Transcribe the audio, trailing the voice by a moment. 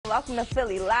Welcome to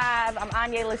Philly Live. I'm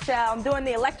Aunyea Lachelle. I'm doing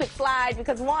the electric slide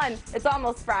because 1, it's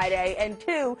almost Friday, and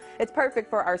 2, it's perfect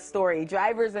for our story.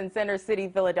 Drivers in Center City,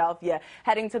 Philadelphia,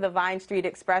 heading to the Vine Street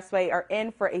Expressway are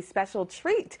in for a special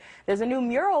treat. There's a new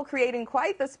mural creating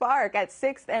quite the spark at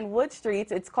 6th and Wood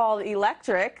Streets. It's called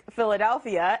Electric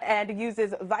Philadelphia and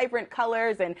uses vibrant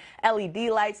colors and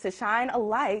LED lights to shine a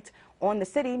light on the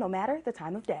city no matter the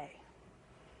time of day.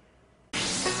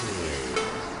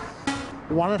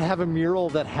 I wanted to have a mural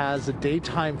that has a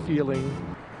daytime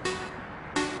feeling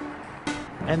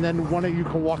and then one that you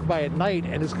can walk by at night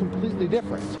and is completely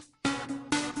different.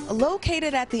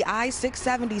 Located at the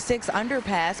I-676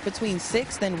 underpass between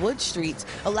 6th and Wood Streets,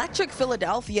 Electric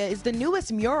Philadelphia is the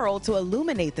newest mural to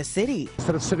illuminate the city.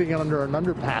 Instead of sitting under an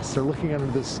underpass, they're looking under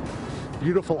this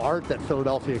beautiful art that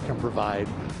Philadelphia can provide.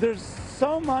 There's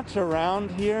so much around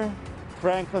here.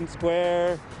 Franklin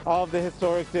Square, all of the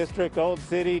historic district, Old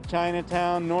City,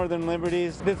 Chinatown, Northern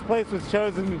Liberties. This place was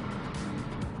chosen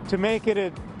to make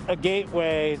it a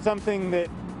gateway, something that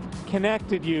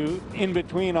connected you in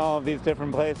between all of these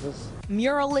different places.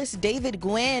 Muralist David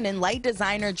Gunn and light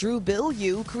designer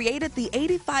Billiau created the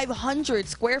 8,500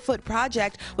 square foot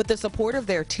project with the support of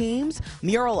their teams,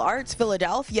 Mural Arts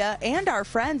Philadelphia, and our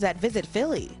friends at Visit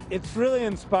Philly. It's really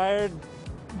inspired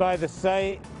by the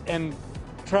site and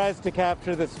tries to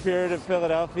capture the spirit of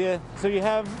Philadelphia. So you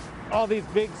have all these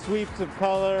big sweeps of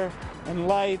color and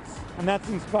lights, and that's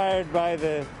inspired by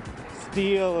the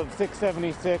steel of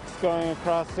 676 going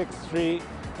across 6th Street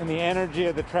and the energy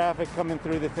of the traffic coming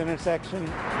through this intersection.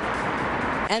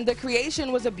 And the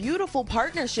creation was a beautiful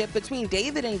partnership between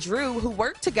David and Drew, who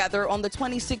worked together on the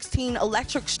 2016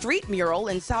 Electric Street mural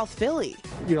in South Philly.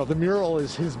 You know, the mural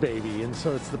is his baby, and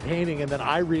so it's the painting, and then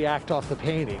I react off the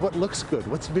painting. What looks good?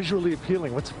 What's visually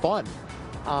appealing? What's fun?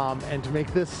 And to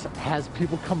make this has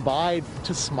people come by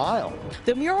to smile.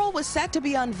 The mural was set to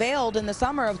be unveiled in the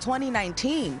summer of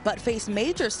 2019, but faced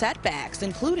major setbacks,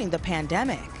 including the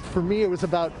pandemic. For me, it was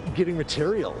about getting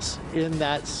materials, in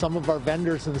that some of our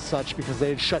vendors and such, because they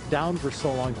had shut down for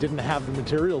so long, didn't have the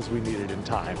materials we needed in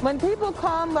time. When people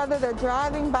come, whether they're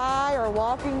driving by or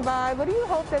walking by, what do you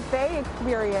hope that they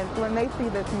experience when they see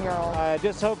this mural? I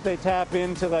just hope they tap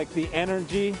into like the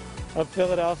energy of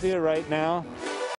Philadelphia right now.